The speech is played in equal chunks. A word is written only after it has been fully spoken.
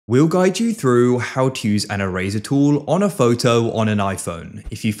We'll guide you through how to use an eraser tool on a photo on an iPhone.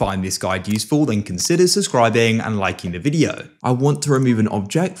 If you find this guide useful, then consider subscribing and liking the video. I want to remove an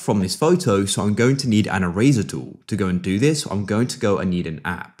object from this photo, so I'm going to need an eraser tool. To go and do this, I'm going to go and need an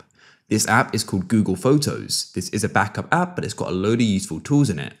app. This app is called Google Photos. This is a backup app, but it's got a load of useful tools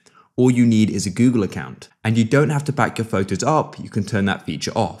in it. All you need is a Google account, and you don't have to back your photos up. You can turn that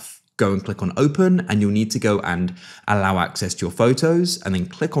feature off. Go and click on open, and you'll need to go and allow access to your photos, and then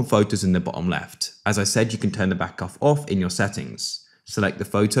click on photos in the bottom left. As I said, you can turn the backup off in your settings. Select the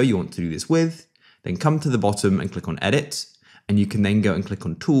photo you want to do this with, then come to the bottom and click on edit, and you can then go and click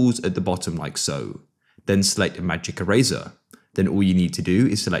on tools at the bottom like so. Then select a magic eraser. Then all you need to do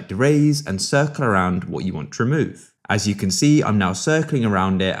is select erase and circle around what you want to remove. As you can see, I'm now circling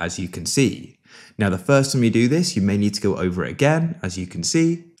around it as you can see. Now the first time you do this, you may need to go over it again, as you can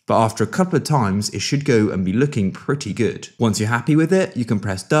see. But after a couple of times, it should go and be looking pretty good. Once you're happy with it, you can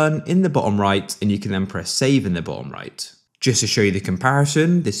press done in the bottom right, and you can then press save in the bottom right. Just to show you the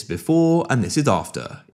comparison, this is before and this is after.